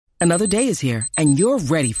Another day is here, and you're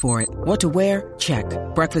ready for it. What to wear? Check.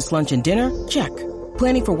 Breakfast, lunch, and dinner? Check.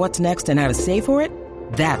 Planning for what's next and how to save for it?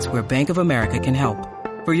 That's where Bank of America can help.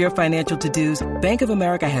 For your financial to-dos, Bank of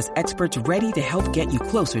America has experts ready to help get you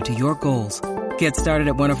closer to your goals. Get started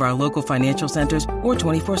at one of our local financial centers or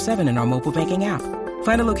 24/7 in our mobile banking app.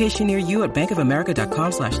 Find a location near you at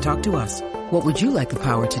bankofamerica.com/talktous. What would you like the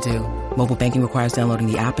power to do? Mobile banking requires downloading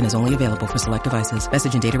the app and is only available for select devices.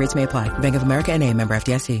 Message and data rates may apply. Bank of America N.A., member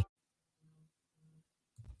FDIC.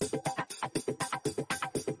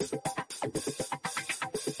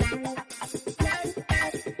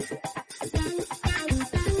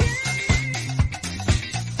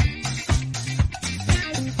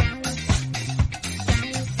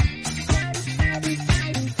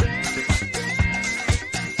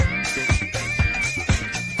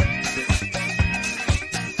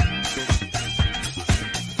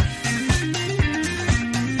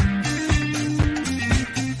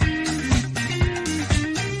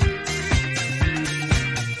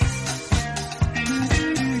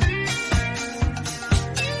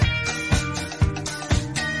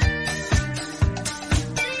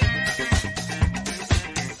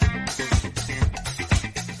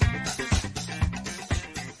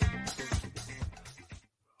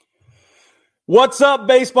 What's up,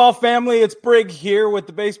 baseball family? It's Brig here with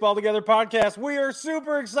the Baseball Together podcast. We are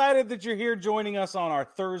super excited that you're here joining us on our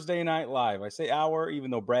Thursday Night Live. I say our,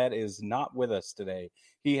 even though Brad is not with us today.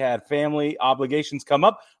 He had family obligations come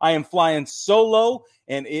up. I am flying solo,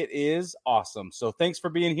 and it is awesome. So thanks for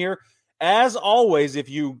being here. As always, if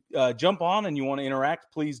you jump on and you want to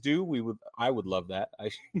interact, please do. I would love that.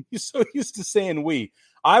 I'm so used to saying we.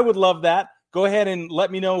 I would love that. Go ahead and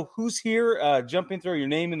let me know who's here. Jump in, throw your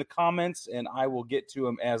name in the comments, and I will get to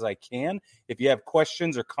them as I can. If you have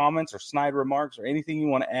questions or comments or snide remarks or anything you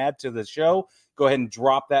want to add to the show, go ahead and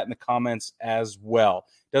drop that in the comments as well.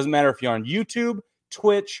 Doesn't matter if you're on YouTube,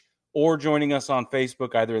 Twitch, or joining us on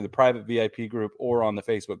Facebook, either in the private VIP group or on the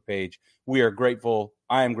Facebook page. We are grateful.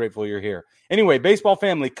 I am grateful you're here. Anyway, baseball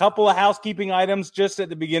family, couple of housekeeping items just at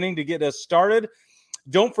the beginning to get us started.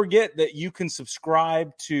 Don't forget that you can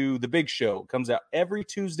subscribe to The Big Show. It comes out every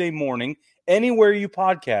Tuesday morning, anywhere you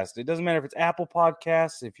podcast. It doesn't matter if it's Apple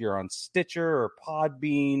Podcasts, if you're on Stitcher or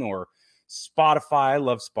Podbean or Spotify. I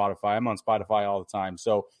love Spotify. I'm on Spotify all the time.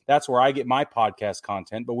 So that's where I get my podcast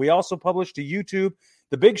content. But we also publish to YouTube.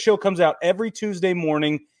 The Big Show comes out every Tuesday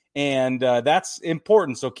morning, and that's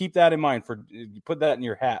important. So keep that in mind. Put that in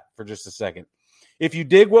your hat for just a second. If you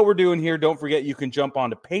dig what we're doing here, don't forget you can jump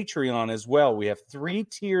onto Patreon as well. We have 3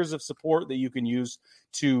 tiers of support that you can use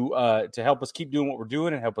to help us keep doing what we're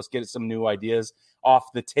doing and help us get some new ideas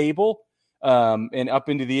off the table and up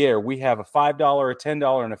into the air. We have a $5, a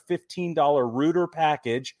 $10, and a $15 Rooter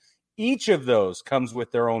package. Each of those comes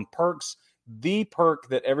with their own perks. The perk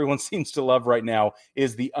that everyone seems to love right now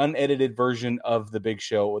is the unedited version of The Big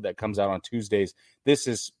Show that comes out on Tuesdays. This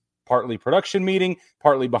is partly production meeting,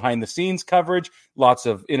 partly behind the scenes coverage, lots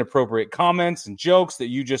of inappropriate comments and jokes that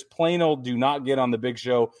you just plain old do not get on The Big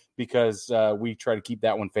Show because we try to keep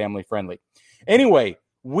that one family friendly. Anyway,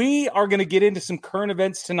 we are going to get into some current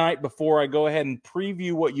events tonight before I go ahead and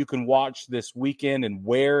preview what you can watch this weekend and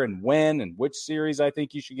where and when and which series I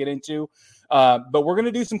think you should get into. But we're going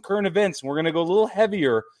to do some current events. We're going to go a little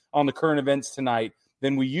heavier on the current events tonight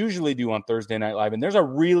than we usually do on Thursday Night Live. And there's a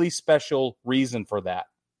really special reason for that.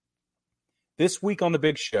 This week on The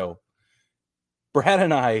Big Show, Brad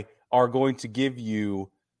and I are going to give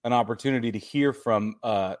you an opportunity to hear from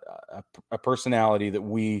a personality that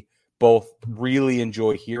we both really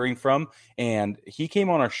enjoy hearing from. And he came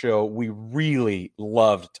on our show. We really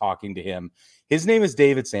loved talking to him. His name is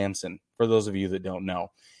David Samson, for those of you that don't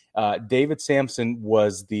know. David Samson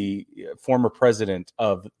was the former president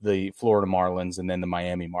of the Florida Marlins and then the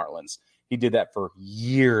Miami Marlins. He did that for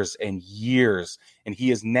years and years. And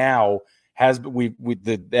he is now...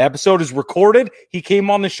 the episode is recorded. He came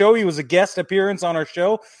on the show. He was a guest appearance on our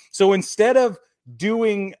show. So instead of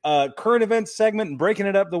doing a current events segment and breaking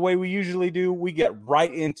it up the way we usually do, we get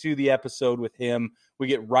right into the episode with him. We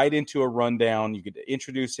get right into a rundown. You could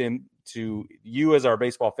introduce him to you as our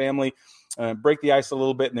baseball family, break the ice a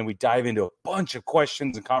little bit, and then we dive into a bunch of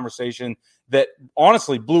questions and conversation that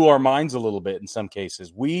honestly blew our minds a little bit in some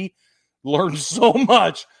cases. We learned so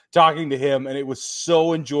much talking to him, and it was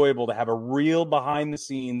so enjoyable to have a real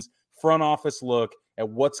behind-the-scenes front office look at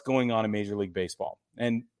what's going on in Major League Baseball.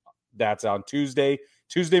 And that's on Tuesday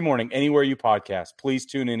morning, anywhere you podcast. Please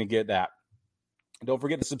tune in and get that. Don't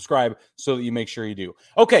forget to subscribe so that you make sure you do.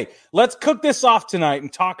 Okay, let's cook this off tonight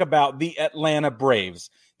and talk about the Atlanta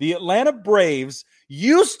Braves. The Atlanta Braves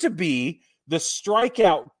used to be the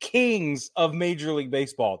strikeout kings of Major League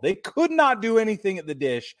Baseball. They could not do anything at the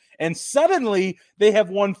dish, and suddenly they have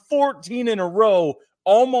won 14 in a row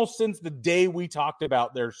almost since the day we talked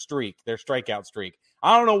about their strikeout streak.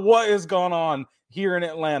 I don't know what has gone on here in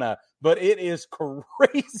Atlanta, but it is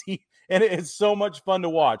crazy, and it is so much fun to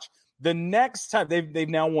watch. The next time, they've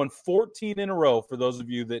now won 14 in a row. For those of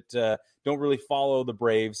you that don't really follow the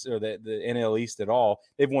Braves or the NL East at all,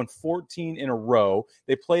 they've won 14 in a row.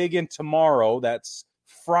 They play again tomorrow. That's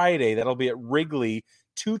Friday. That'll be at Wrigley,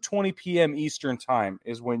 2:20 p.m. Eastern time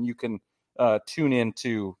is when you can tune in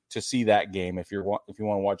to see that game if you want to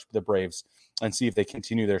watch the Braves and see if they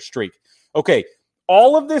continue their streak. Okay.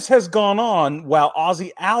 All of this has gone on while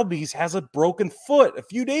Ozzie Albies has a broken foot. A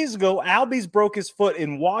few days ago, Albies broke his foot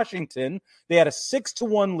in Washington. They had a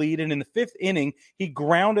 6-1 lead, and in the 5th inning, he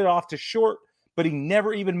grounded off to short, but he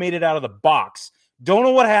never even made it out of the box. Don't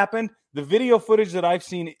know what happened. The video footage that I've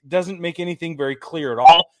seen doesn't make anything very clear at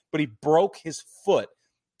all, but he broke his foot.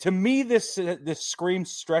 To me, this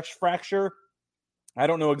screams stress fracture. I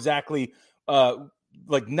don't know exactly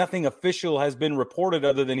nothing official has been reported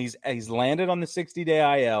other than he's landed on the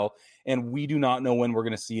 60-day IL, and we do not know when we're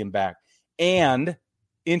going to see him back. And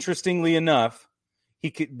interestingly enough,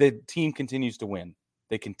 the team continues to win.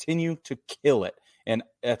 They continue to kill it, and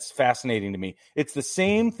that's fascinating to me. It's the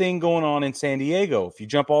same thing going on in San Diego. If you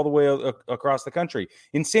jump all the way across the country,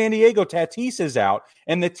 in San Diego, Tatis is out,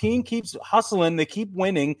 and the team keeps hustling. They keep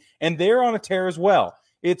winning, and they're on a tear as well.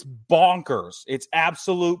 It's bonkers. It's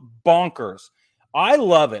absolute bonkers. I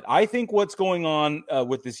love it. I think what's going on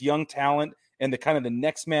with this young talent and the kind of the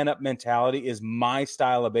next man up mentality is my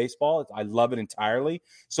style of baseball. I love it entirely.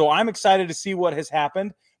 So I'm excited to see what has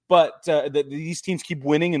happened. But these teams keep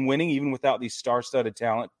winning and winning, even without these star-studded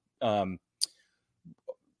talent, in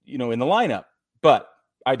the lineup. But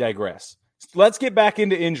I digress. Let's get back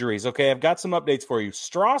into injuries. Okay, I've got some updates for you.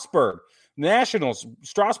 Strasburg, Nationals.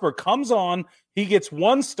 Strasburg comes on. He gets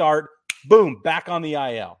one start. Boom, back on the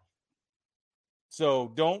IL.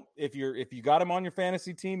 So if you got him on your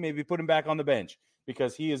fantasy team, maybe put him back on the bench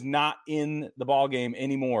because he is not in the ball game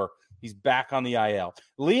anymore. He's back on the IL.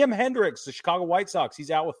 Liam Hendriks, the Chicago White Sox,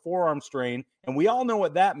 he's out with forearm strain, and we all know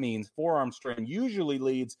what that means. Forearm strain usually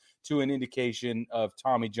leads to an indication of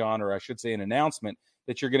Tommy John, or I should say an announcement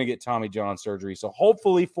that you're going to get Tommy John surgery. So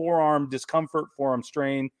hopefully forearm discomfort, forearm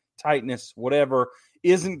strain, tightness, whatever,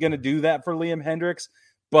 isn't going to do that for Liam Hendriks,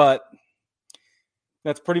 but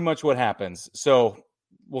that's pretty much what happens. So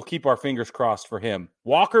we'll keep our fingers crossed for him.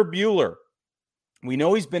 Walker Buehler. We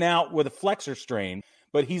know he's been out with a flexor strain,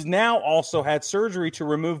 but he's now also had surgery to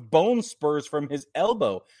remove bone spurs from his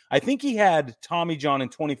elbow. I think he had Tommy John in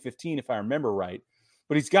 2015, if I remember right.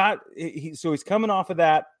 But he's coming off of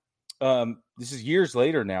that. This is years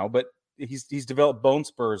later now, but he's developed bone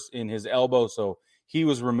spurs in his elbow, so he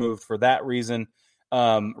was removed for that reason.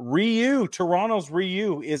 Toronto's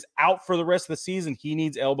Ryu is out for the rest of the season. He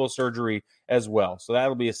needs elbow surgery as well. So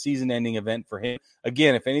that'll be a season-ending event for him.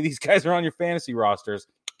 Again, if any of these guys are on your fantasy rosters,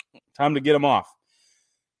 time to get them off.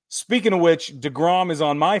 Speaking of which, DeGrom is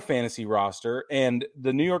on my fantasy roster, and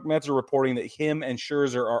the New York Mets are reporting that him and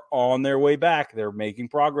Scherzer are on their way back. They're making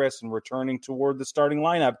progress and returning toward the starting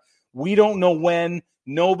lineup. We don't know when.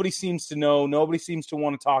 Nobody seems to know. Nobody seems to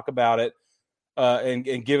want to talk about it.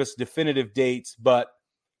 And give us definitive dates. But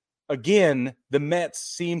again, the Mets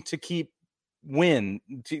seem to keep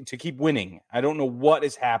keep winning. I don't know what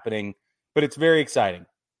is happening, but it's very exciting.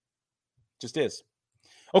 Just is.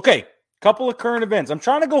 Okay, couple of current events. I'm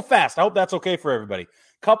trying to go fast. I hope that's okay for everybody.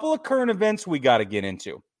 Couple of current events we got to get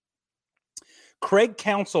into. Craig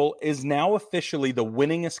Counsell is now officially the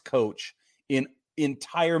winningest coach in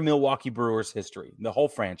entire Milwaukee Brewers history, the whole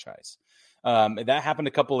franchise. That happened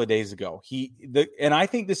a couple of days ago. And I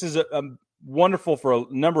think this is a wonderful for a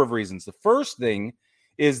number of reasons. The first thing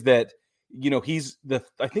is that, he's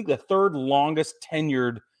I think the third longest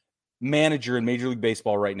tenured manager in Major League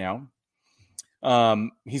Baseball right now.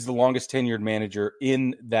 He's the longest tenured manager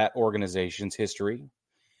in that organization's history.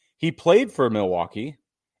 He played for Milwaukee,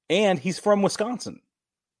 and he's from Wisconsin.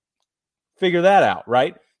 Figure that out,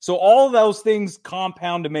 right? So all of those things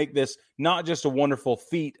compound to make this not just a wonderful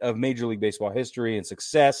feat of Major League Baseball history and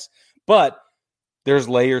success, but there's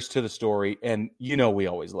layers to the story, and we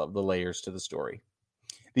always love the layers to the story.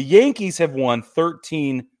 The Yankees have won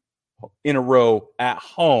 13 in a row at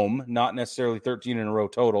home, not necessarily 13 in a row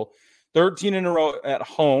total. 13 in a row at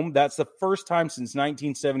home. That's the first time since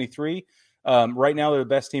 1973. Right now, they're the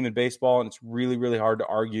best team in baseball, and it's really, really hard to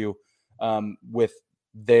argue with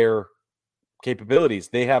their capabilities.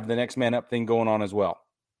 They have the next man up thing going on as well,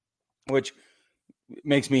 which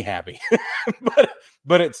makes me happy.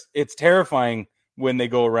 but it's terrifying when they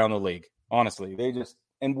go around the league. Honestly,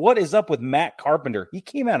 and what is up with Matt Carpenter? He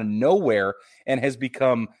came out of nowhere and has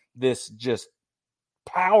become this just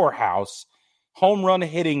powerhouse home run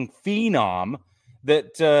hitting phenom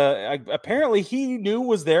that apparently he knew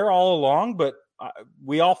was there all along, but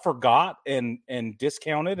we all forgot and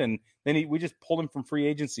discounted, and then we just pulled him from free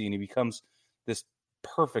agency, and he becomes this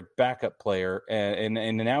perfect backup player, and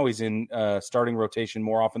now he's in starting rotation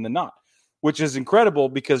more often than not, which is incredible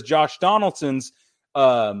because Josh Donaldson's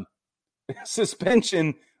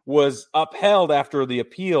suspension was upheld after the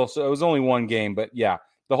appeal, so it was only one game. But yeah,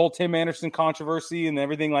 the whole Tim Anderson controversy and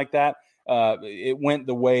everything like that, it went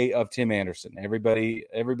the way of Tim Anderson. Everybody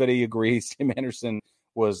agrees Tim Anderson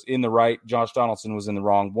was in the right. Josh Donaldson was in the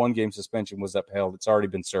wrong. 1 game suspension was upheld. It's already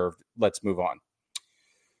been served. Let's move on.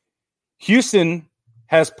 Houston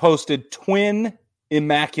has posted twin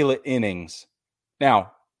immaculate innings.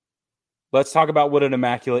 Now, let's talk about what an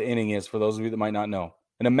immaculate inning is for those of you that might not know.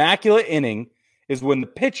 An immaculate inning is when the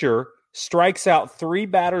pitcher strikes out 3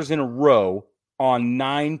 batters in a row on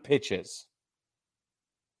 9 pitches.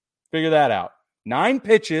 Figure that out. 9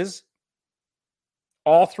 pitches,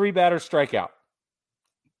 all 3 batters strike out.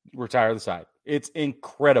 Retire the side. It's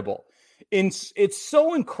incredible. It's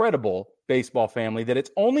so incredible, baseball family, that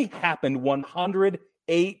it's only happened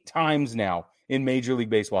 108 times now in Major League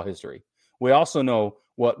Baseball history. We also know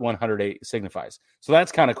what 108 signifies. So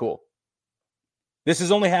that's kind of cool. This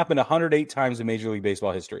has only happened 108 times in Major League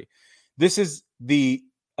Baseball history. This is the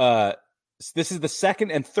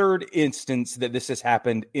second and third instance that this has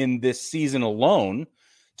happened in this season alone,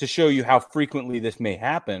 to show you how frequently this may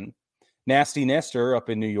happen. Nasty Nestor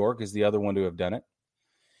up in New York is the other one to have done it.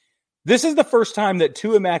 This is the first time that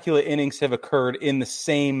 2 immaculate innings have occurred in the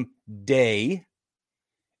same day,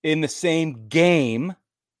 in the same game,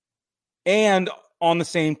 and on the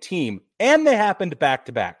same team. And they happened back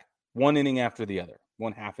to back, 1 inning after the other,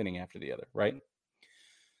 1 half inning after the other, right?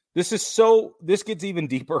 This gets even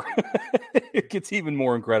deeper. It gets even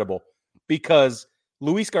more incredible because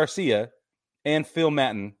Luis Garcia and Phil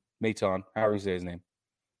Maton, however you say his name,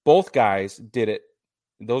 both guys did it.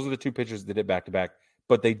 Those are the 2 pitchers that did it back to back,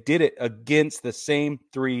 but they did it against the same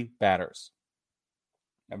 3 batters.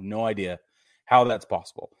 I have no idea how that's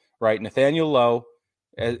possible, right? Nathaniel Lowe,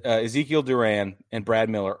 Ezekiel Duran, and Brad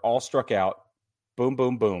Miller all struck out. Boom,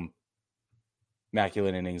 boom, boom.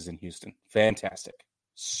 Immaculate innings in Houston. Fantastic.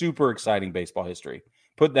 Super exciting baseball history.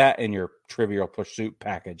 Put that in your Trivial Pursuit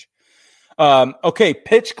package. Okay,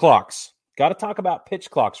 pitch clocks. Got to talk about pitch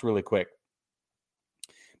clocks really quick,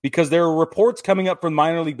 because there are reports coming up from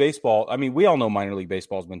minor league baseball. I mean, we all know minor league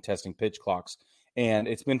baseball has been testing pitch clocks, and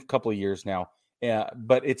it's been a couple of years now.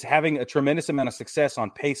 But it's having a tremendous amount of success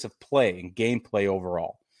on pace of play and gameplay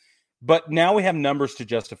overall. But now we have numbers to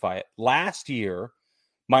justify it. Last year,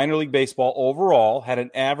 minor league baseball overall had an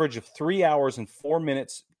average of 3 hours and 4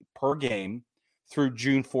 minutes per game through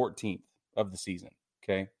June 14th of the season.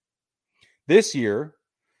 Okay. This year,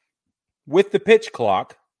 with the pitch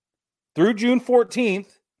clock, through June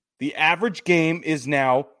 14th, the average game is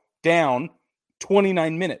now down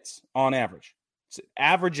 29 minutes on average. It's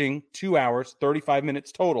averaging 2 hours, 35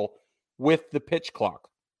 minutes total with the pitch clock.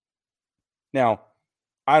 Now,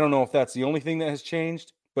 I don't know if that's the only thing that has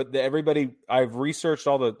changed, but everybody, I've researched,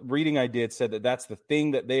 all the reading I did said that that's the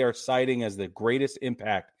thing that they are citing as the greatest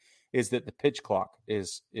impact, is that the pitch clock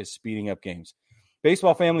is speeding up games.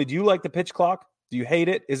 Baseball family, do you like the pitch clock? Do you hate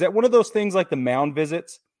it? Is that one of those things like the mound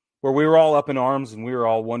visits where we were all up in arms and we were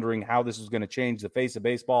all wondering how this was going to change the face of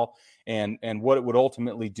baseball and what it would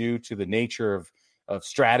ultimately do to the nature of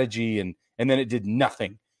strategy, and then it did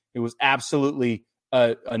nothing. It was absolutely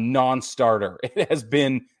a non-starter. It has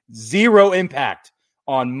been zero impact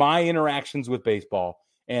on my interactions with baseball,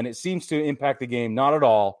 and it seems to impact the game not at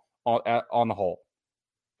all on the whole,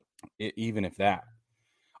 even if that.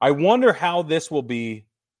 I wonder how this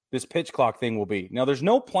pitch clock thing will be. Now, there's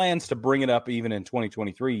no plans to bring it up even in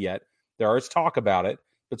 2023 yet. There is talk about it,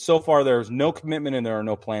 but so far there's no commitment and there are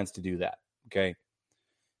no plans to do that. Okay.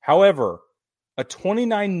 However, a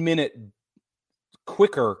 29-minute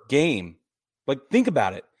quicker game, like think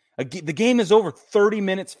about it. The game is over 30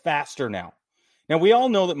 minutes faster now. Now, we all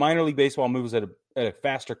know that minor league baseball moves at a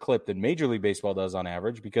faster clip than Major League Baseball does on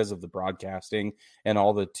average because of the broadcasting and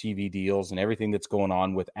all the TV deals and everything that's going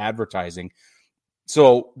on with advertising.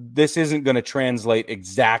 So this isn't going to translate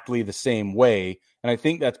exactly the same way. And I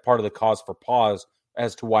think that's part of the cause for pause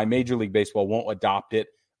as to why Major League Baseball won't adopt it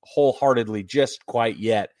wholeheartedly just quite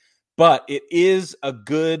yet. But it is a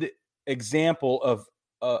good example of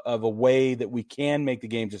a way that we can make the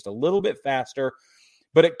game just a little bit faster.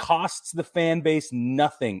 but it costs the fan base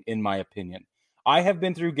nothing, in my opinion. I have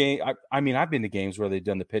been through I've been to games where they've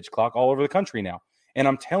done the pitch clock all over the country now. And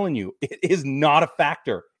I'm telling you, it is not a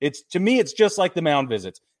factor. To me, it's just like the mound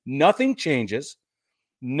visits. Nothing changes.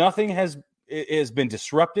 Nothing has been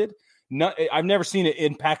disrupted. I've never seen it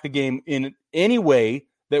impact the game in any way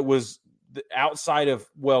that was outside of,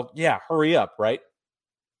 hurry up, right?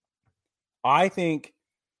 I think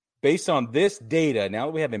based on this data, now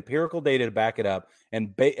that we have empirical data to back it up,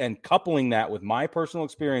 and coupling that with my personal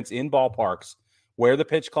experience in ballparks where the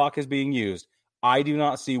pitch clock is being used, I do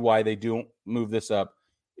not see why they don't move this up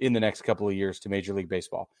in the next couple of years to Major League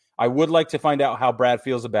Baseball. I would like to find out how Brad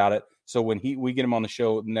feels about it. So when we get him on the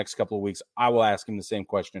show in the next couple of weeks, I will ask him the same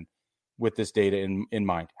question with this data in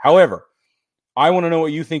mind. However, I want to know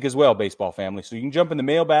what you think as well, baseball family. So you can jump in the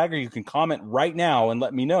mailbag or you can comment right now and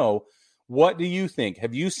let me know, what do you think?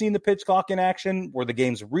 Have you seen the pitch clock in action? Were the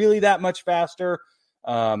games really that much faster?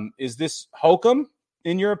 Is this hokum,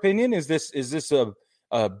 in your opinion? Is this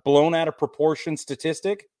a blown out of proportion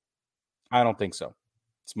statistic? I don't think so.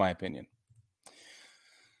 It's my opinion.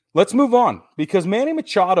 Let's move on, because Manny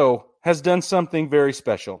Machado has done something very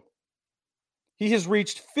special. He has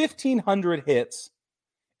reached 1,500 hits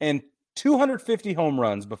and 250 home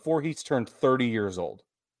runs before he's turned 30 years old.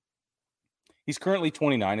 He's currently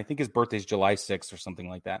 29. I think his birthday is July 6th or something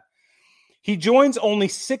like that. He joins only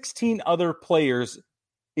 16 other players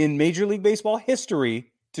in Major League Baseball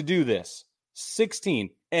history to do this. 16.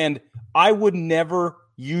 And I would never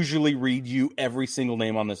usually read you every single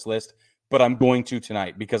name on this list, but I'm going to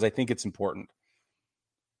tonight because I think it's important.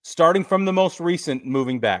 Starting from the most recent,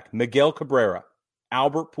 moving back, Miguel Cabrera,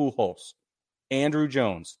 Albert Pujols, Andruw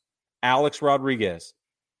Jones, Alex Rodriguez,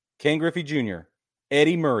 Ken Griffey Jr.,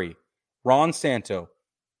 Eddie Murray, Ron Santo,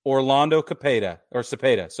 Orlando Cepeda,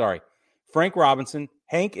 Frank Robinson,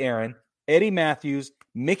 Hank Aaron, Eddie Matthews,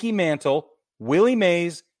 Mickey Mantle, Willie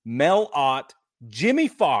Mays, Mel Ott, Jimmy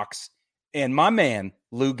Fox, and my man,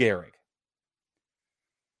 Lou Gehrig.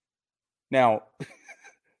 Now,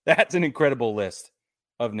 that's an incredible list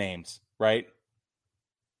of names, right?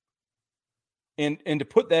 And to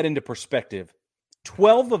put that into perspective,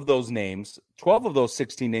 12 of those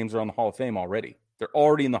 16 names are on the Hall of Fame already. They're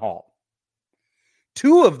already in the Hall.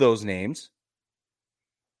 2 of those names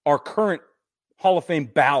are current Hall of Fame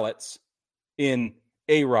ballots in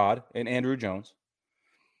A-Rod and Andruw Jones.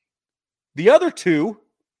 The other 2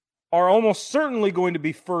 are almost certainly going to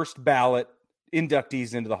be first ballot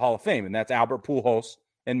inductees into the Hall of Fame, and that's Albert Pujols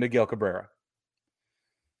and Miguel Cabrera.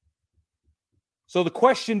 So the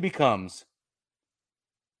question becomes,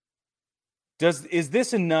 is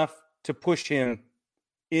this enough to push him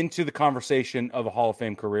into the conversation of a Hall of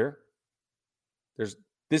Fame career?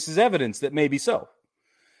 This is evidence that maybe so.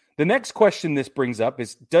 The next question this brings up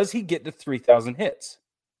is, does he get to 3,000 hits?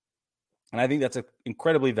 And I think that's an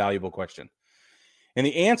incredibly valuable question. And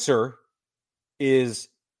the answer is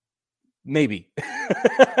maybe.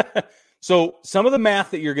 So some of the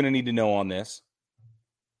math that you're going to need to know on this,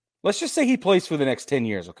 let's just say he plays for the next 10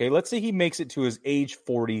 years, okay? Let's say he makes it to his age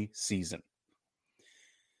 40 season.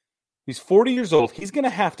 He's 40 years old. He's going to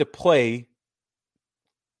have to play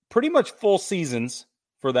pretty much full seasons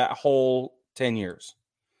for that whole 10 years.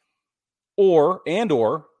 Or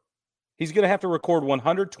he's going to have to record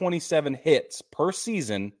 127 hits per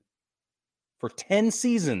season for 10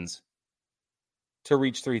 seasons to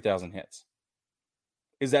reach 3,000 hits.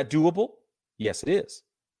 Is that doable? Yes, it is.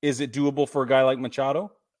 Is it doable for a guy like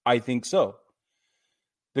Machado? I think so.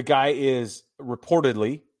 The guy is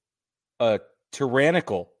reportedly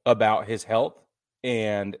tyrannical about his health,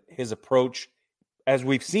 and his approach, as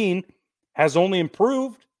we've seen, has only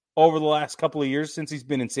improved over the last couple of years since he's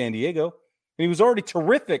been in San Diego. And he was already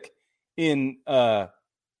terrific in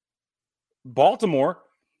Baltimore,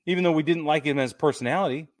 even though we didn't like him as a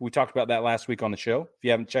personality. We talked about that last week on the show. If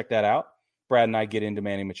you haven't checked that out, Brad and I get into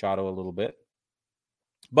Manny Machado a little bit.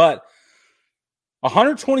 But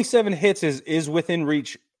 127 hits is within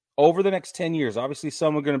reach over the next 10 years. Obviously,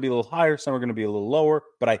 some are going to be a little higher, some are going to be a little lower,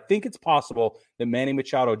 but I think it's possible that Manny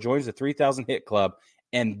Machado joins the 3,000 hit club,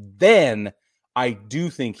 and then I do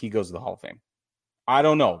think he goes to the Hall of Fame. I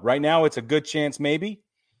don't know. Right now, it's a good chance maybe.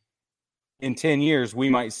 In 10 years, we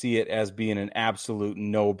might see it as being an absolute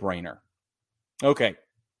no-brainer. Okay,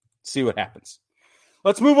 see what happens.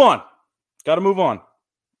 Let's move on. Got to move on.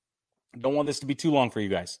 Don't want this to be too long for you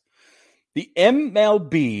guys. The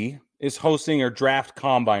MLB is hosting their draft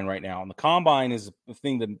combine right now. And the combine is the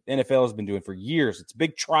thing that NFL has been doing for years. It's a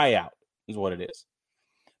big tryout is what it is.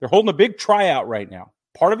 They're holding a big tryout right now.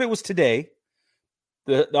 Part of it was today.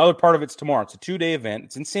 The other part of it's tomorrow. It's a 2-day event.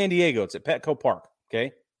 It's in San Diego. It's at Petco Park,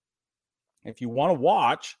 okay? If you want to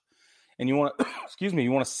watch and you want to,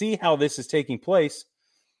 you want to see how this is taking place,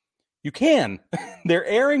 you can. They're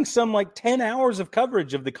airing some like 10 hours of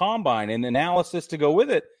coverage of the combine and analysis to go with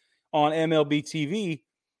it on MLB TV.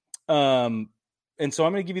 And so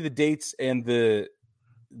I'm going to give you the dates and the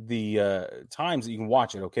times that you can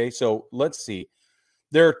watch it. Okay. So let's see.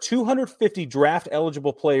 There are 250 draft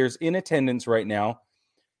eligible players in attendance right now.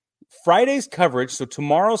 Friday's coverage, so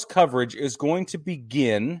tomorrow's coverage, is going to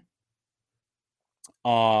begin.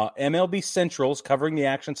 MLB Central's covering the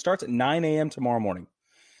action starts at 9 a.m. tomorrow morning.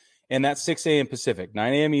 And that's 6 a.m. Pacific,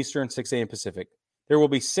 9 a.m. Eastern, 6 a.m. Pacific. There will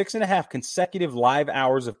be 6.5 consecutive live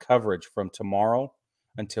hours of coverage from tomorrow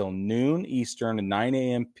until noon Eastern and 9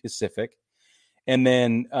 a.m. Pacific. And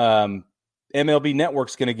then MLB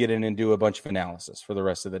Network's going to get in and do a bunch of analysis for the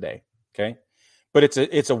rest of the day. Okay. But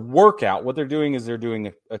it's a workout. What they're doing is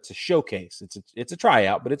it's a showcase. It's a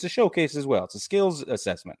tryout, but it's a showcase as well. It's a skills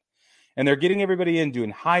assessment. And they're getting everybody in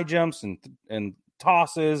doing high jumps and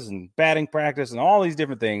tosses and batting practice and all these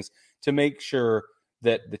different things to make sure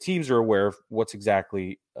that the teams are aware of what's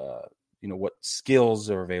exactly, what skills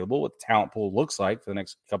are available, what the talent pool looks like for the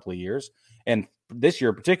next couple of years. And this year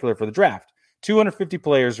in particular for the draft, 250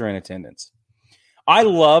 players are in attendance. I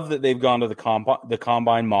love that they've gone to the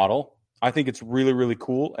combine model. I think it's really, really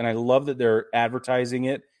cool. And I love that they're advertising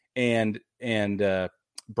it and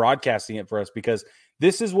broadcasting it for us, because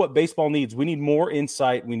this is what baseball needs. We need more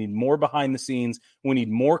insight. We need more behind the scenes. We need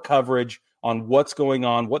more coverage on what's going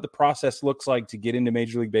on, what the process looks like to get into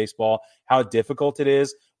Major League Baseball, how difficult it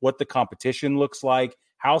is, what the competition looks like,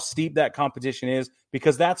 how steep that competition is,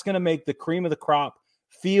 because that's going to make the cream of the crop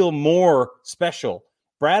feel more special.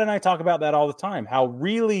 Brad and I talk about that all the time, how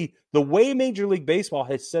really the way Major League Baseball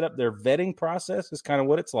has set up their vetting process is kind of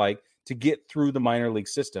what it's like to get through the minor league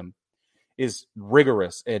system. Is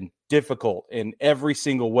rigorous and difficult in every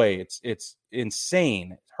single way. It's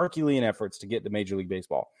insane, Herculean efforts to get to Major League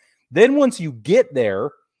Baseball. Then once you get there,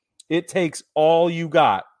 it takes all you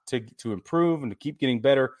got to improve and to keep getting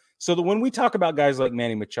better. So that when we talk about guys like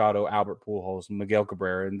Manny Machado, Albert Pujols, and Miguel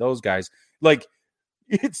Cabrera, and those guys, like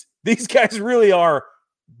these guys really are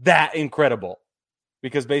that incredible,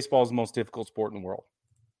 because baseball is the most difficult sport in the world.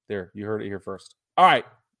 There, you heard it here first. All right,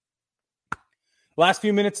 last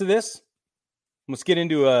few minutes of this. Let's get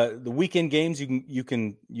into the weekend games you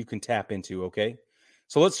can tap into, okay?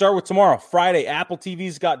 So let's start with tomorrow. Friday, Apple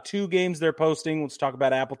TV's got 2 games they're posting. Let's talk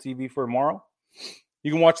about Apple TV for tomorrow.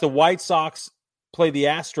 You can watch the White Sox play the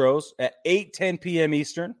Astros at 8:10 p.m.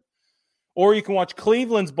 Eastern. Or you can watch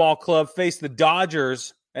Cleveland's ball club face the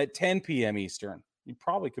Dodgers at 10 p.m. Eastern. You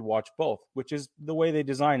probably could watch both, which is the way they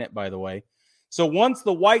design it, by the way. So once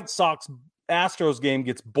the White Sox-Astros game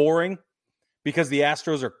gets boring, because the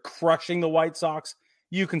Astros are crushing the White Sox,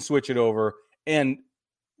 you can switch it over and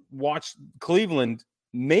watch Cleveland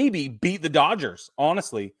maybe beat the Dodgers,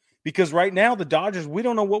 honestly, because right now the Dodgers, we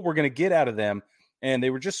don't know what we're going to get out of them, and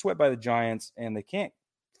they were just swept by the Giants, and they can't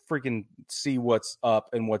freaking see what's up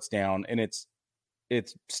and what's down, and it's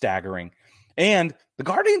staggering. And the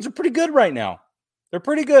Guardians are pretty good right now. They're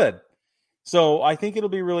pretty good. So I think it'll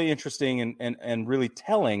be really interesting and really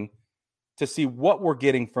telling to see what we're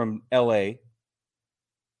getting from LA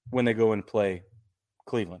when they go and play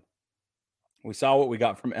Cleveland. We saw what we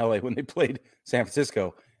got from LA when they played San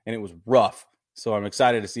Francisco, and it was rough. So I'm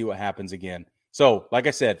excited to see what happens again. So, like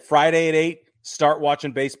I said, Friday at 8, start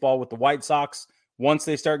watching baseball with the White Sox. Once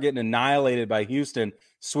they start getting annihilated by Houston,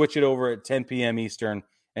 switch it over at 10 p.m. Eastern,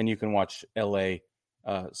 and you can watch LA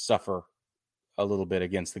suffer a little bit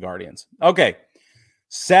against the Guardians. Okay,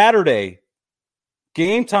 Saturday,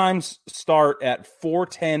 game times start at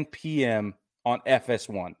 4:10 p.m. on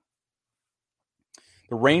FS1.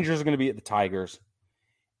 The Rangers are going to be at the Tigers,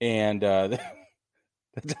 and the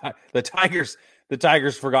Tigers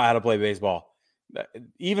forgot how to play baseball.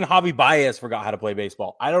 Even Javi Baez forgot how to play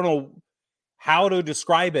baseball. I don't know how to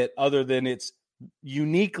describe it other than it's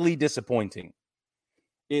uniquely disappointing.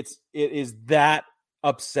 It is that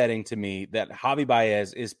upsetting to me that Javi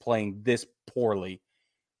Baez is playing this poorly,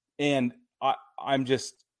 and I'm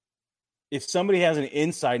just, if somebody has an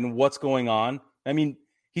insight in what's going on, I mean,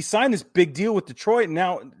 he signed this big deal with Detroit, and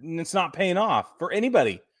now it's not paying off for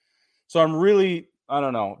anybody. So I'm really, I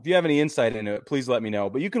don't know. If you have any insight into it, please let me know.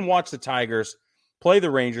 But you can watch the Tigers play the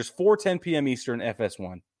Rangers, 4:10 p.m. Eastern,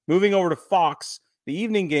 FS1. Moving over to Fox, the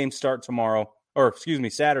evening games start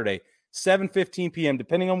Saturday, 7:15 p.m.,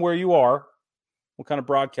 depending on where you are, what kind of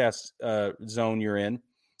broadcast zone you're in.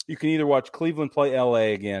 You can either watch Cleveland play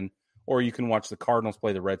LA again, or you can watch the Cardinals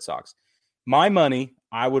play the Red Sox. My money,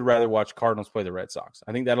 I would rather watch Cardinals play the Red Sox.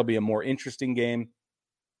 I think that'll be a more interesting game.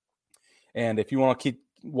 And if you want to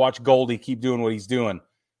watch Goldie keep doing what he's doing.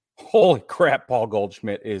 Holy crap, Paul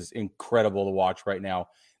Goldschmidt is incredible to watch right now.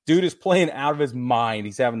 Dude is playing out of his mind.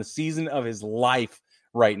 He's having the season of his life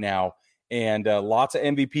right now. And lots of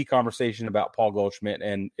MVP conversation about Paul Goldschmidt,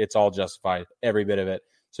 and it's all justified, every bit of it.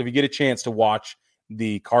 So if you get a chance to watch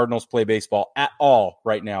the Cardinals play baseball at all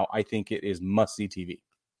right now, I think it is must-see TV.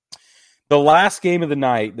 The last game of the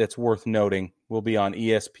night that's worth noting will be on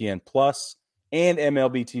ESPN Plus and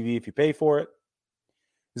MLB TV if you pay for it.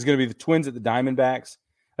 Is going to be the Twins at the Diamondbacks.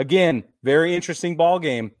 Again, very interesting ball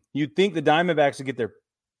game. You'd think the Diamondbacks would get their,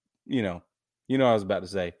 you know what I was about to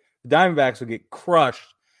say. The Diamondbacks would get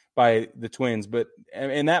crushed by the Twins,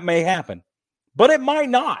 and that may happen. But it might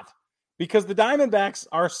not, because the Diamondbacks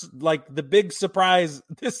are like the big surprise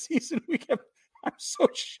this season. I'm so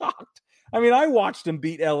shocked. I mean, I watched them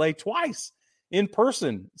beat LA twice in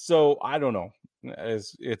person. So I don't know.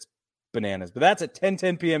 It's bananas. But that's at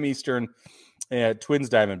 10 p.m. Eastern, Twins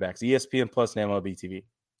Diamondbacks, ESPN Plus and MLB TV.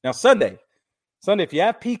 Now, Sunday, if you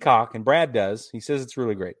have Peacock, and Brad does, he says it's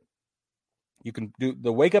really great. You can do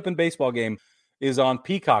the Wake Up in Baseball game is on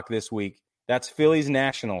Peacock this week. That's Phillies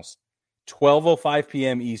Nationals, 12:05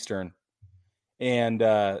 p.m. Eastern. And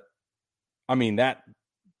I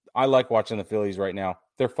like watching the Phillies right now.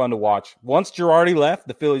 They're fun to watch. Once Girardi left,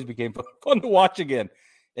 the Phillies became fun to watch again.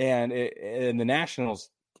 And the Nationals,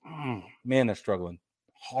 man, they're struggling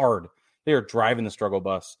hard. They are driving the struggle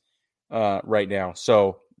bus right now.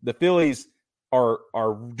 So the Phillies are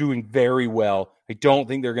doing very well. I don't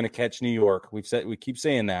think they're going to catch New York. We keep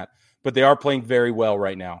saying that, but they are playing very well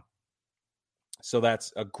right now. So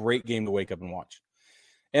that's a great game to wake up and watch.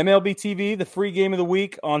 MLB TV, the free game of the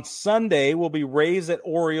week on Sunday will be Rays at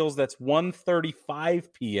Orioles. That's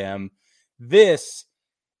 1:35 p.m. This,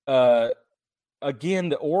 again,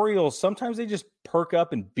 the Orioles, sometimes they just perk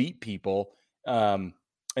up and beat people. And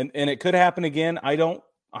it could happen again. I don't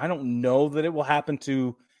know that it will happen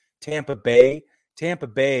to Tampa Bay. Tampa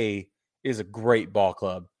Bay is a great ball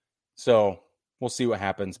club. So we'll see what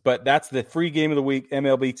happens. But that's the free game of the week,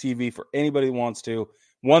 MLB TV, for anybody who wants to.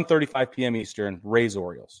 1:35 p.m. Eastern, Rays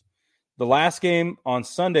Orioles. The last game on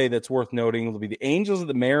Sunday that's worth noting will be the Angels at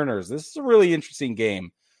the Mariners. This is a really interesting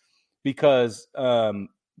game because the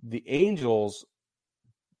Angels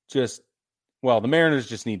the Mariners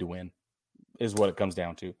just need to win, is what it comes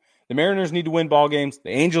down to. The Mariners need to win ball games.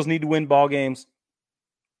 The Angels need to win ball games.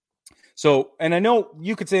 So, and I know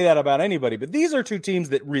you could say that about anybody, but these are two teams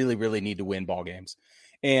that really, really need to win ball games.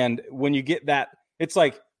 And when you get that, it's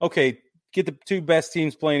like, okay, get the two best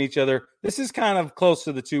teams playing each other. This is kind of close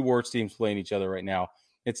to the two worst teams playing each other right now.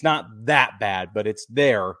 It's not that bad, but it's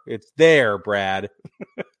there. It's there, Brad.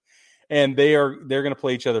 And they're going to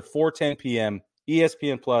play each other 4:10 p.m.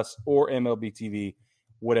 ESPN Plus or MLB TV,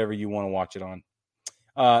 whatever you want to watch it on.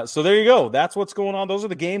 So there you go. That's what's going on. Those are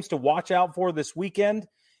the games to watch out for this weekend.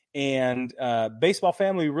 And baseball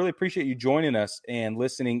family, we really appreciate you joining us and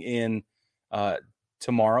listening in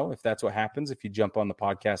tomorrow, if that's what happens, if you jump on the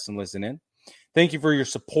podcast and listen in. Thank you for your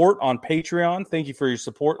support on Patreon. Thank you for your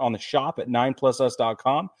support on the shop at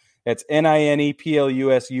 9plusus.com. That's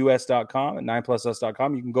NINEPLUSUS.com at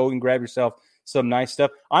 9plusus.com. You can go and grab yourself some nice stuff.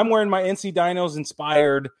 I'm wearing my NC Dinos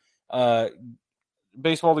inspired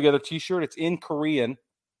Baseball Together t-shirt. It's in Korean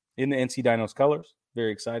in the NC Dinos colors.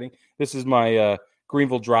 Very exciting. This is my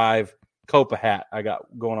Greenville Drive Copa hat I got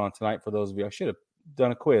going on tonight for those of you. I should have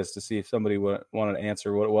done a quiz to see if somebody wanted to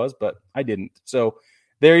answer what it was, but I didn't. So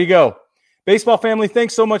there you go. Baseball family,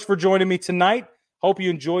 thanks so much for joining me tonight. Hope you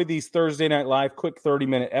enjoyed these Thursday Night Live quick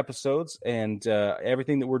 30-minute episodes and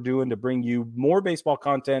everything that we're doing to bring you more baseball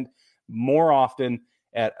content more often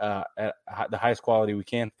at the highest quality we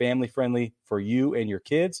can, family-friendly for you and your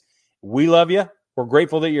kids. We love you. We're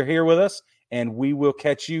grateful that you're here with us, and we will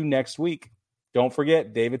catch you next week. Don't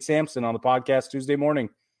forget, David Sampson on the podcast Tuesday morning.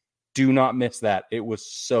 Do not miss that. It was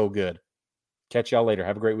so good. Catch y'all later.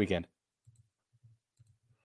 Have a great weekend.